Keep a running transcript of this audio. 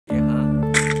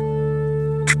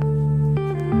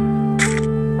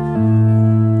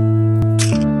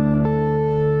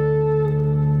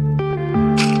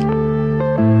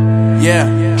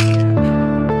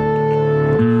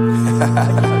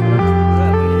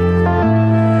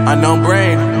Unknown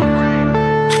Brain,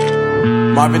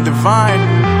 Marvin Devine.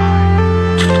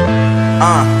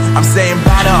 I'm saying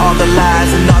bye to all the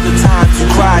lies and all the times you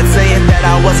cried, saying that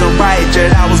I wasn't right,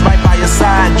 yet I was right by your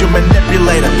side. You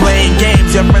manipulator, playing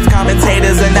games, your friends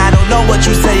commentators, and I don't know what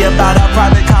you say about our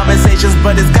private conversations,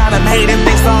 but it's got them hating.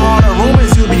 Thanks to all the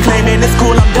rumors you be claiming. It's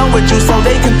cool, I'm done with you, so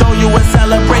they can throw you a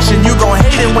celebration. You gon'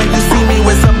 hate it when you see me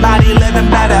with somebody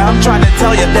living better. I'm trying to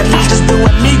tell you that me just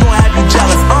doing me gon' have you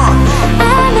jealous.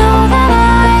 I know that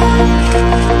I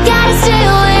gotta stay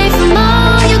away from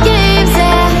all your games,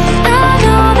 yeah. I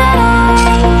know that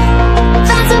I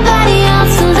found somebody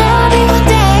else to love me one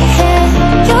day, yeah.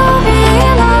 You'll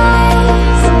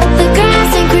realize the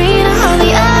grass ain't greener on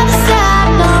the other side,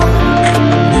 no.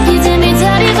 You did me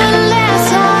dirty for the last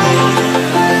time,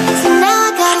 so now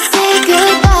I gotta say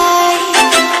goodbye.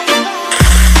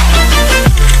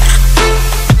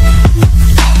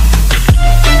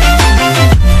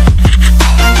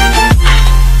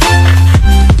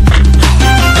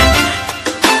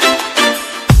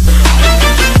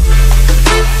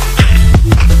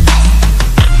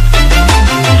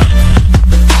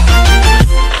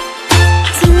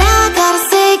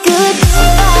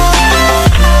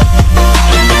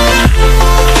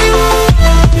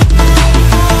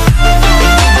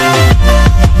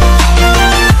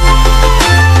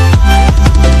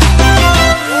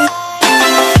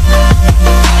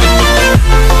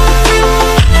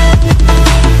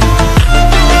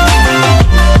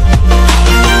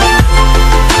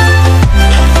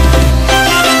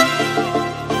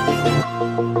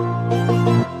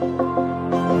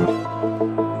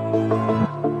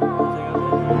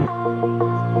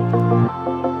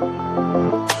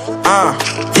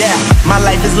 Yeah, my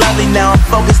life is lovely now, I'm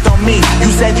focused on me. You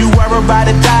said you were about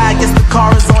to die, I guess the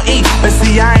car is on E. But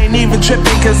see, I ain't even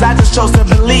tripping, cause I just chose to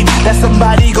believe that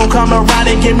somebody gon' come around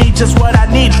and give me just what I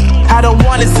need. I don't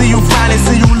wanna see you frowning,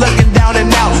 see you looking down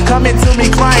and out, coming to me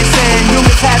crying, saying you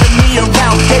miss having me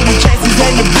around. Gave you chances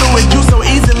and you blew it, you so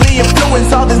easily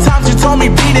influenced. All the times you told me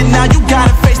beat it, now you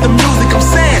gotta face the music. I'm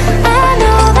saying I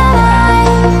know that I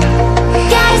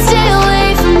gotta stay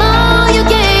away from all your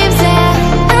games, yeah.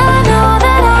 I know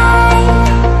that I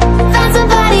found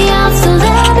somebody else to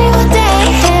love me one day,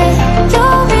 yeah.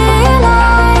 You'll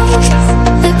realize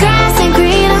the grass ain't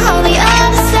greener on the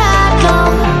other side, no.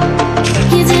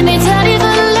 You did me dirty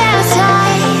for the last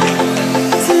time,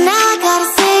 so now I gotta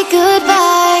say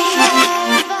goodbye.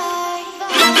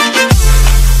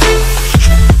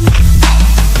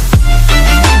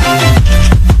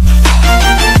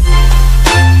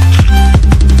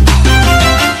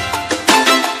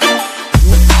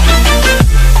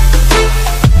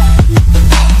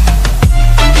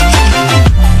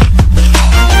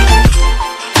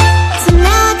 So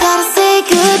now I gotta say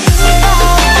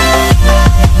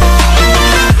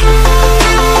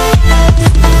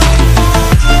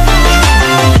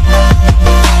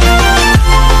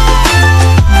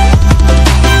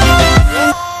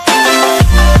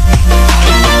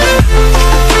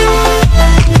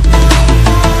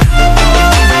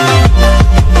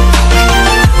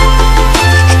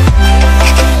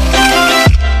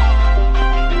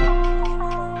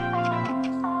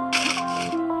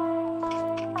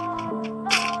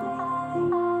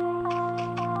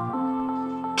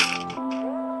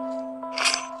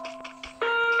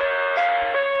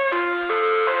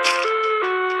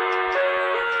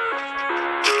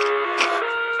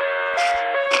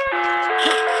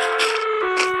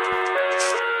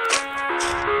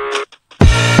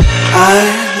I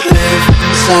live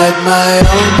inside my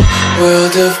own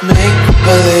world of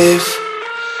make-believe.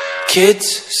 Kids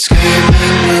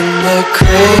screaming in their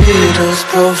cradles,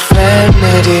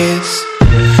 profanities.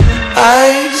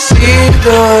 I see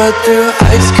the world through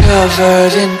eyes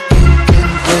covered in ink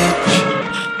and bleach.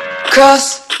 Cross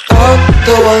out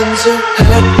the ones who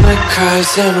heard my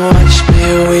cries and watched me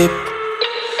weep.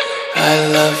 I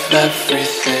love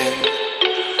everything.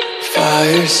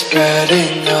 Fire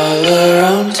spreading all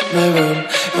around my room.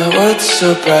 My world's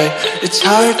so bright, it's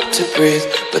hard to breathe,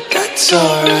 but that's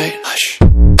alright. Hush.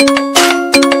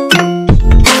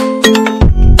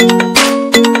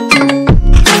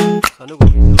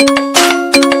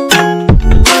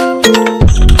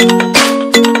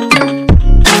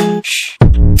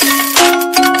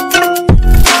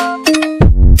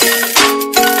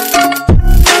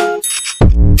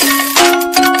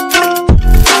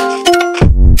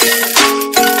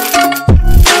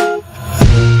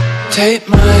 Take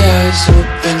my eyes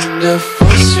open to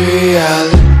false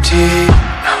reality.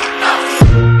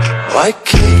 Why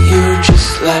can't you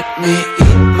just let me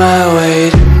eat my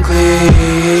weight in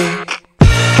glee?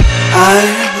 I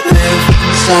live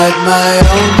inside my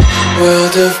own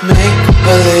world of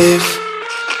make-believe.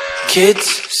 Kids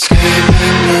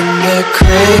screaming in the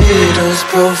cradles,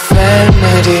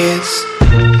 profanities.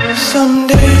 Some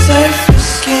days I feel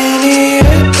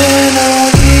skinnier than all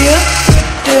the other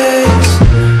days.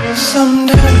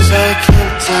 Sometimes I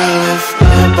can't tell if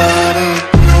my body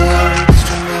belongs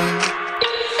to me.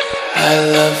 I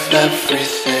love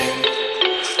everything.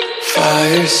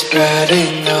 Fire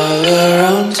spreading all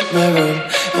around my room.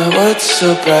 My world's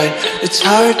so bright, it's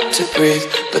hard to breathe,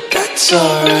 but that's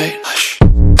alright. Hush.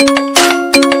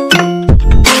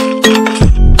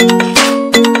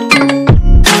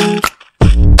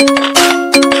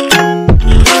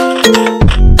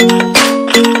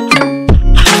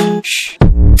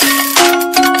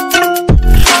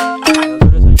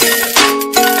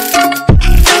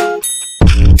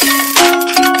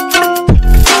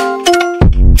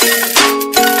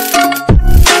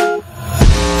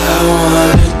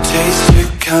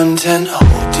 Content,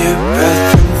 hold your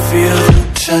breath and feel the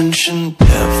tension.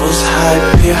 Devils hide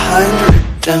behind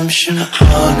redemption.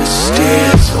 Honesty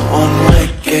is a one-way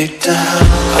gate to hell.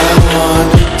 I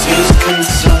wanna taste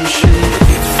consumption.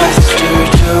 Eat faster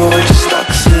to waste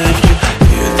oxygen.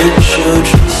 Hear the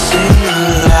children sing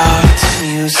aloud. It's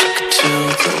music till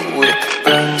the wick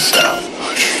burns out.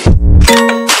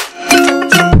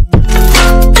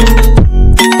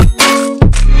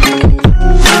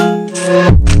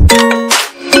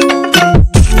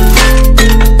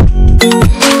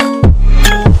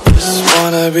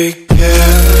 Be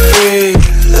carefree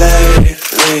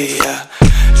lately, yeah.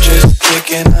 Just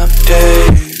picking up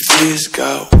daisies.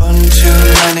 Got one too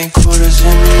many quarters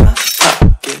in my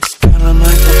pockets. Count them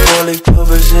like the 4-leaf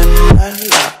clovers in my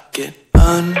locket.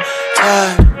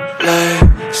 Untied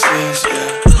laces,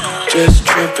 yeah. Just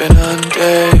tripping on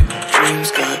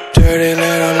daydreams. Got dirty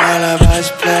little lullabies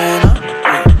playing on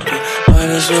repeat.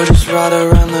 Might as well just ride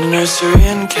around the nursery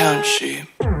and count sheep.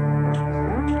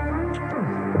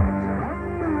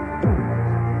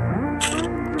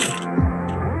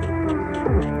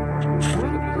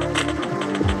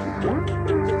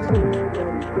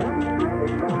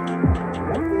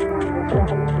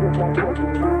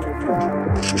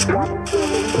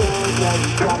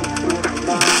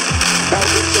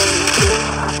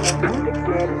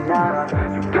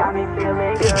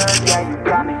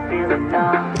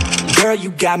 Girl,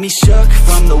 you got me shook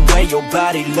from the way your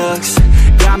body looks.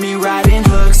 Got me riding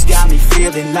hooks, got me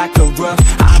feeling like a rook.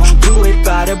 I don't do it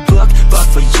by the book, but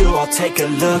for you I'll take a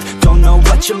look. Don't know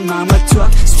what your mama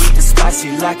took, sweet and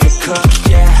spicy like a cook,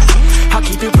 yeah. I'll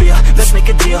keep it real, let's make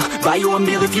a deal. Buy you a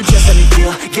meal if you just let me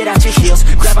feel. Get out your heels,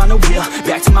 grab on the wheel.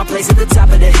 Back to my place at the top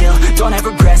of the hill. Don't have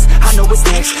regrets, I know what's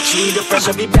next. She need a fresh,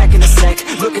 I'll be back in a sec.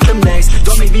 Look at them legs,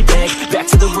 don't make me beg. Back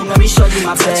to the room, let me show you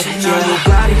my bed. Yeah, your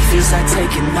body feels like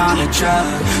taking on a drug.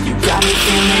 You got me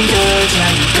feeling good,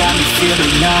 yeah, you got me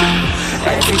feeling numb.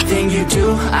 Everything you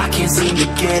do, I can't seem to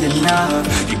get enough.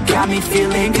 You got me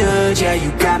feeling good, yeah,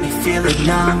 you got me feeling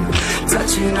numb.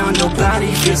 Touching on your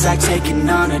body feels like taking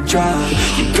on a drug.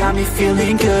 You got me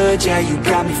feeling good, yeah, you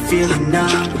got me feeling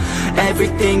numb.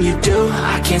 Everything you do,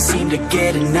 I can't seem to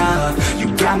get enough.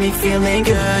 You got me feeling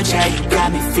good, yeah, you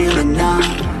got me feeling numb.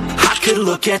 I could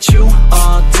look at you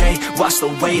all day, watch the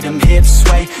way them hips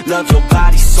sway. Love your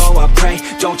body so I pray,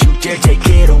 don't you dare take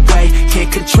it away.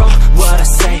 Can't control what I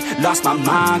say, lost my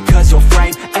mind cause your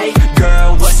frame. Hey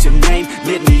girl, what's your name?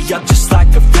 Lit me up just like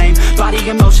a flame. Body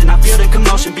in motion, I feel the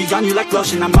commotion. Beyond you like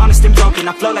lotion, I'm honest and broken.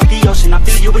 I flow like the ocean, I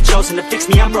feel you were chosen to fix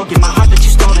me, I'm broken. My heart that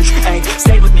you stolen, hey.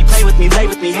 Stay with me, play with me, lay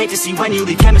with me. Hate to see when you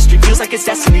leave, chemistry feels like it's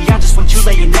destiny. I just want you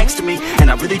laying next to me,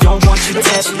 and I really don't want you to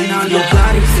ever leave. On your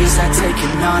body feels like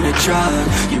taking on a drug.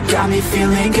 You got me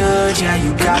feeling good, yeah,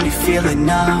 you got me feeling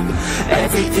numb.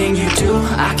 Everything you do,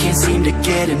 I can't seem to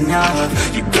get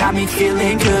enough. You got me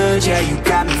feeling good, yeah, you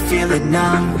got me feeling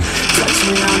numb.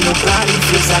 Touching on your body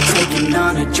feels like taking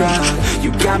on a drug.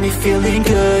 You got me feeling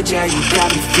good, yeah, you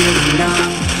got me feeling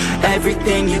numb.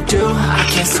 Everything you do, I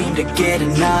can't seem to get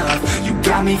enough. You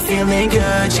got me feeling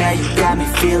good, yeah, you got me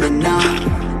feeling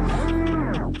numb.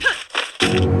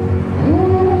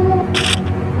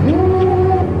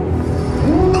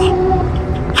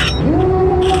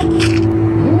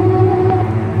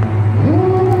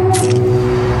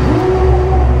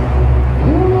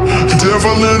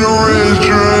 Devil in a red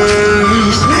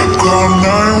dress, call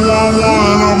 911,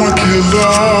 I'm a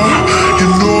killer. You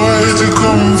know I hate to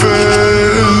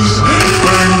confess.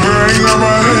 Bang bang, got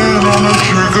my hand on the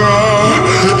trigger.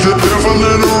 The devil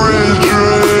in a red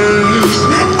dress,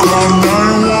 call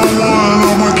 911,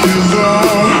 I'm a killer.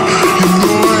 You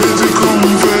know I hate to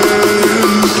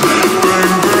confess.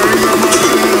 Bang bang, got my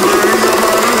hand, bang, got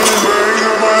my hand, bang,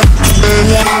 got my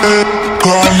hand.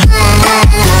 Call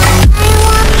 911.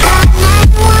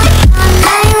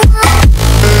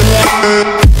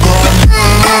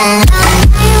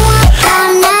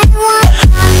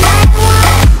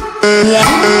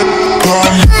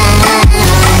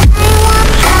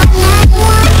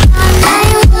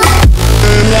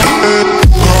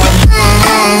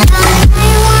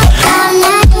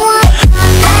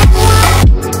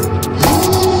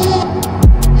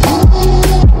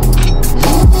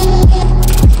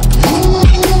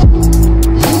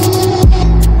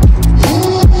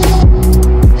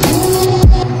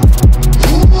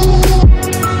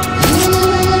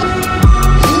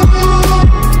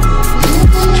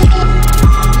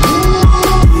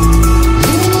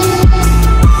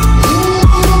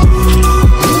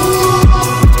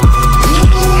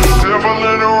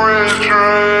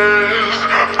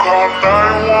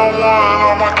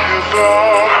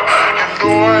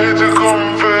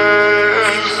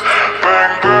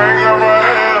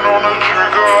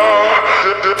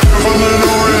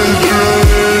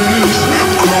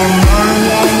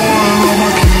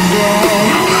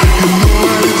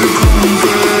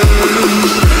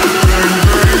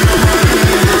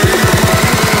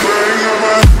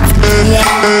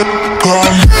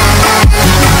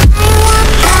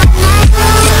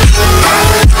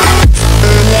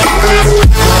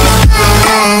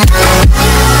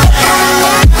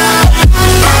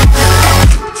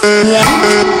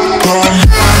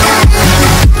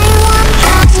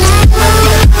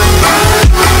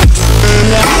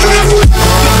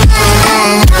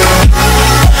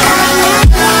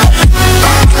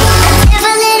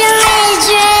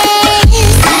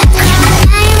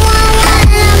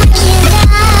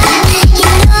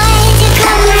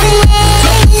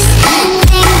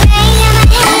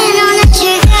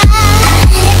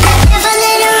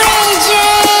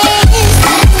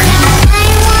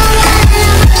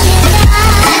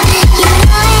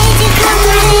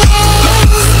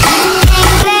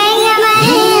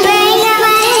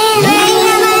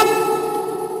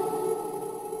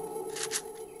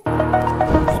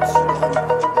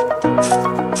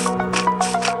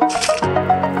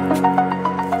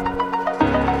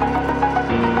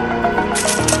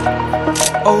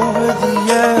 Over the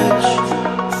edge,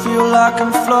 feel like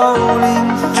I'm floating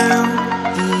through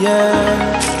the air.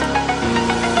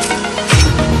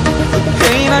 The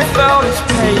pain I felt is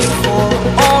paid for,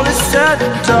 all is said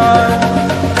and done.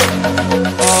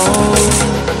 Oh,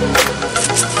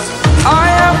 I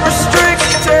am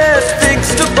restricted,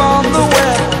 fixed upon the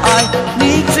web. I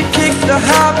need to kick the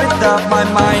habit that my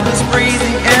mind is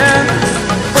breathing in.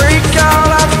 Break out,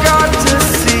 I've got to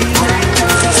see.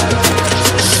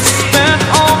 Spent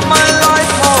all my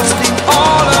life holding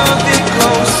all of it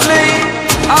closely.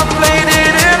 I played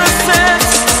it innocent,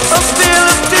 a feel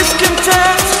of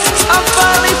discontent. I'm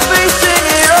finally facing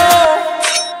it all,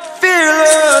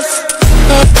 fearless.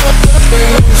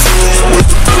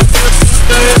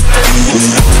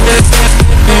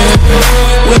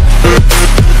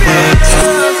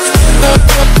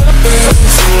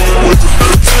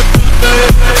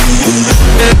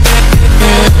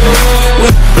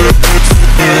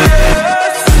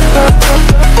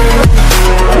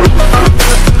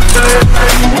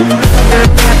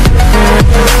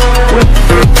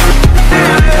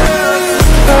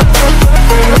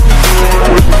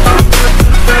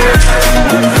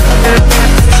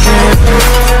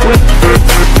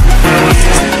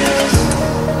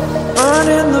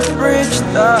 Burning the bridge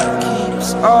that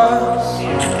keeps us.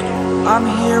 I'm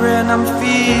here and I'm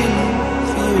feeling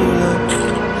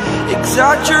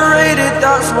exaggerated,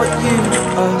 that's what you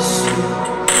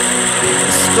assume.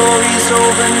 The story's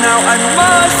over now, I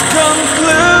must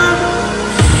conclude.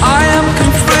 I am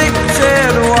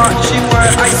conflicted, watching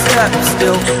where I step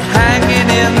still, hanging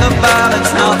in the balance.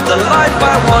 Not the life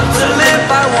I want to live,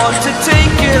 I want to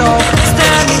take it all.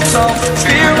 Standing tall,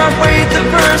 fear I've weighed the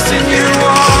person you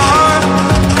are.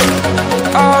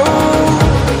 Oh,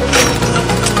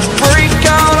 break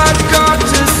out, I've got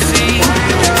to see.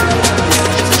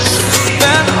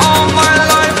 Spent all my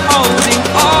life holding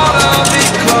all of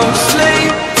it closely.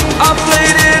 I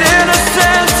played it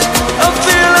innocent, a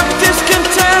feel of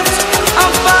discontent.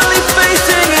 I'm finally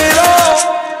facing it all,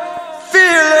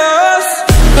 fearless.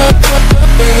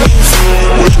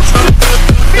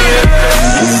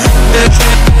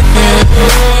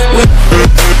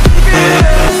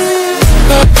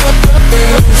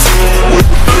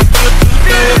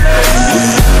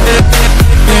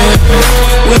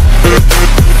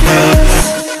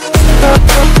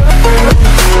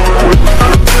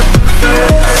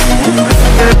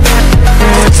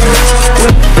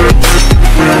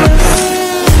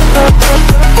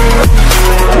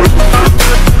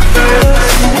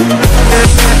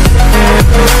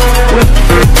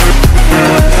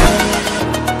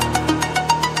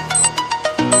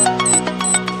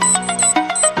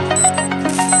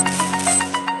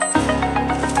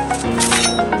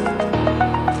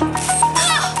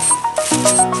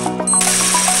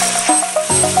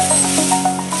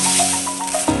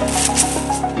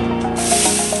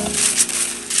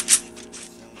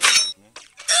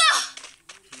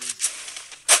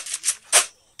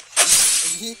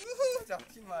 Chọc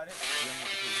chứ mà đấy.